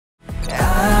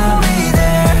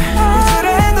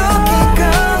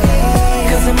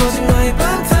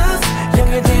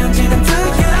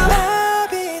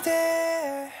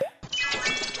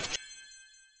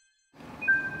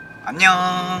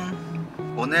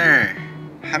오늘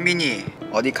한빈이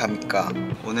어디 갑니까?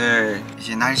 오늘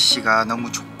이제 날씨가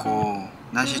너무 좋고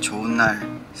날씨 좋은 날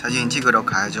사진 찍으러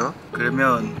가야죠.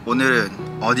 그러면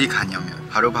오늘은 어디 가냐면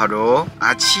바로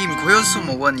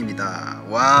아침고요수목원입니다.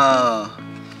 와,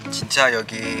 진짜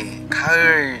여기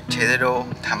가을 제대로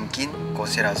담긴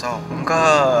곳이라서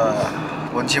뭔가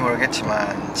뭔지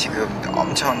모르겠지만 지금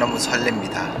엄청 너무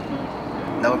설렙니다.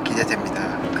 너무 기대됩니다.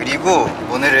 그리고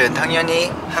오늘은 당연히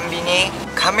한빈이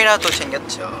카메라도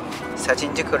챙겼죠.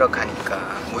 사진 찍으러 가니까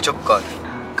무조건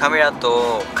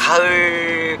카메라도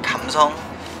가을 감성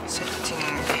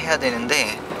세팅해야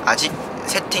되는데 아직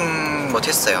세팅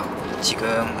못했어요.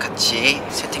 지금 같이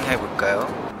세팅해 볼까요?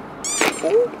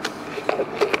 오?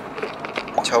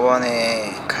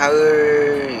 저번에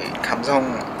가을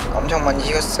감성 엄청 많이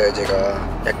찍었어요.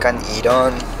 제가 약간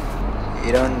이런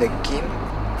느낌?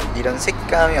 이런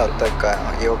색감이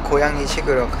어떨까요? 이거 고양이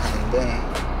찍으러 가는데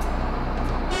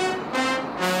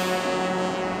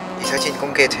이 사진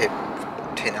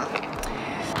공개되나?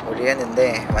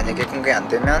 모르겠는데 만약에 공개 안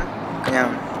되면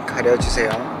그냥 가려주세요.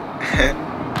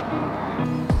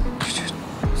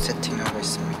 세팅하고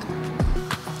있습니다.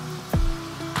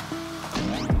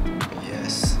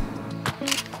 예스.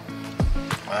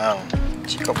 와우,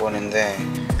 찍어보는데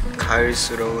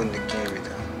가을스러운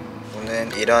느낌입니다.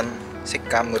 오늘 이런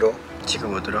색감으로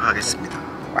찍어보도록 하겠습니다.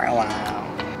 와우,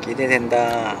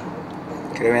 기대된다.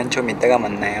 그러면 좀 이따가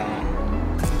만나요.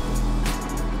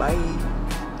 바이.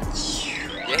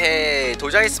 예,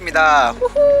 도착했습니다.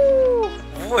 후후.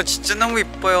 우와, 진짜 너무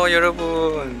이뻐요,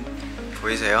 여러분.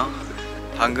 보이세요?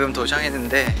 방금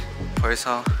도착했는데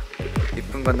벌써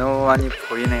이쁜 거 너무 많이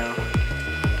보이네요.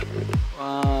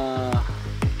 와,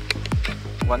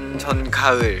 완전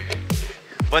가을.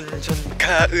 완전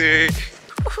가을.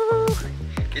 후후.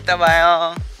 이따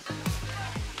봐요.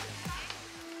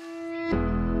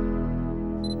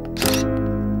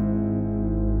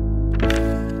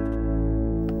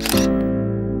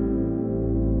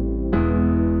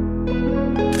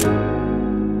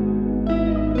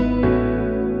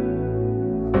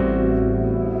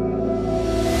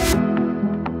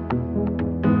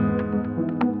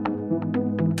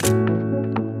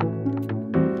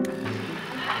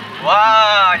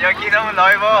 와, 여기 너무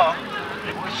넓어.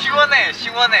 시원해,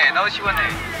 시원해, 너무 시원해.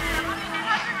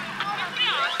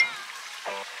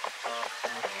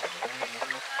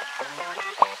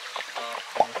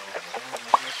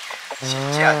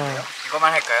 쉽지 않네요.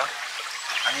 이거만 할까요?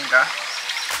 아닌가?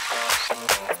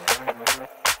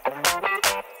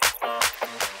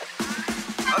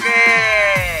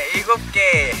 오케이,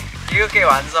 7개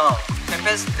완성.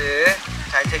 템페스트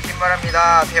잘 찍힌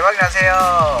바랍니다. 대박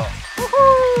나세요.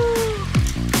 우후.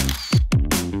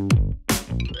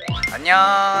 안녕.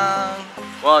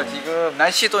 와, 지금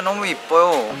날씨도 너무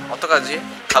이뻐요. 어떡하지?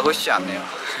 가고 싶지 않네요.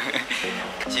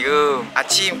 지금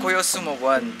아침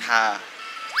고요수목원 다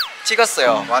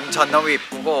찍었어요. 완전 너무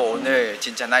이쁘고 오늘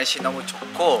진짜 날씨 너무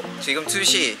좋고 지금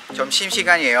 2시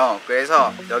점심시간이에요.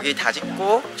 그래서 여기 다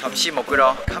찍고 점심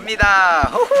먹으러 갑니다.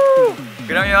 호호!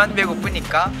 그러면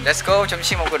배고프니까 렛츠고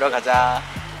점심 먹으러 가자.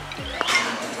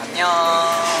 안녕.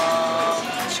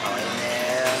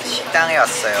 저희는 식당에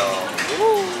왔어요.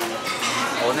 우후.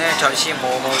 오늘 점심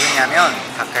뭐 먹으냐면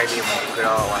닭갈비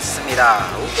먹으러 왔습니다.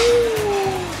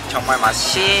 우후. 정말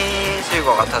맛있을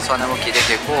것 같아서 너무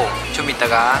기대되고 좀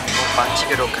이따가 먹방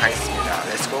찍으러 가겠습니다.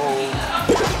 렛츠고.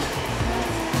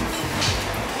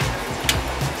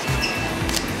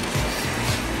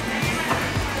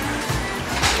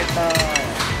 맛있겠다.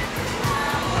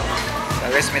 잘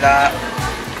먹겠습니다.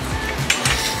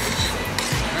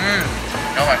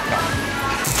 너무 맛있다.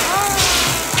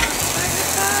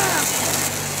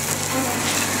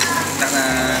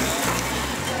 짜잔.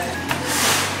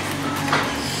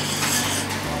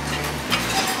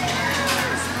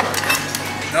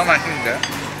 너무 맛있는데요?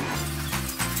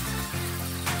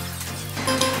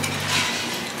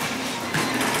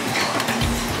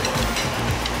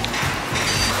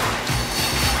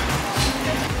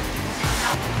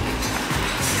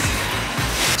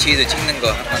 치즈 찍는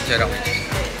거 한번 촬영해 주세요.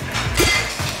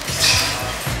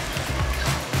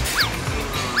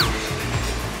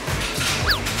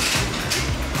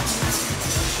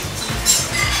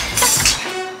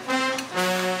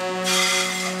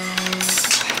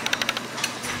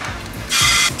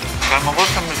 잘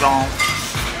먹었습니다.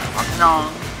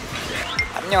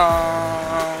 안녕.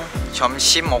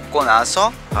 점심 먹고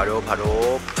나서 바로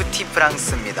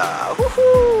쁘띠프랑스입니다.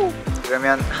 후후.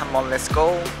 그러면 한번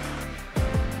렛츠고.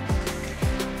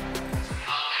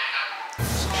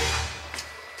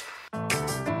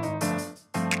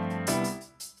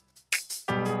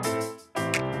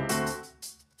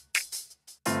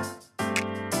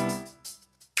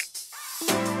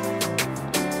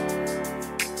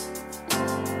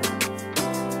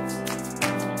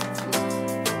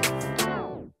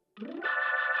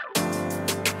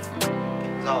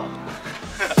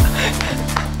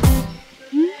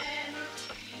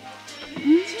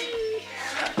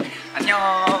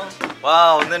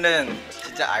 와, 오늘은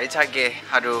진짜 알차게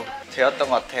하루 되었던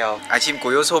것 같아요.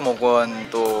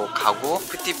 아침고요수목원도 가고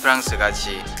쁘띠프랑스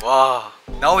같이. 와,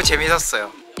 너무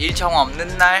재밌었어요. 일정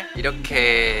없는 날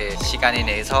이렇게 시간이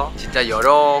내서 진짜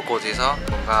여러 곳에서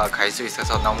뭔가 갈 수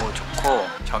있어서 너무 좋고,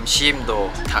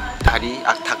 점심도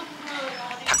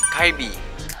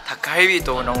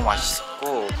닭갈비도 너무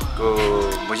맛있었고,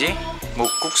 그 뭐지?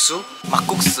 막국수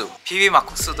비빔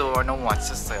막국수도 너무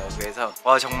맛있었어요. 그래서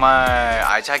와, 정말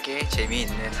알차게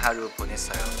재미있는 하루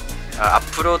보냈어요.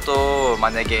 앞으로도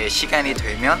만약에 시간이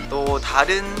되면 또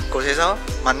다른 곳에서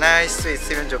만날 수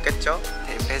있으면 좋겠죠.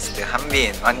 템페스트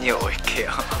한빈 많이 올게요.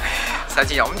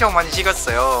 사진 엄청 많이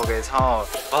찍었어요. 그래서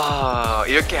와,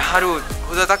 이렇게 하루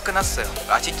후다닥 끝났어요.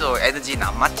 아직도 에너지는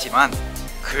안 맞지만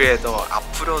그래도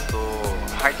앞으로도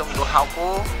활동도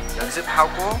하고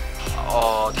연습하고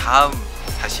다음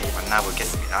다시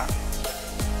만나보겠습니다.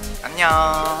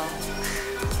 안녕.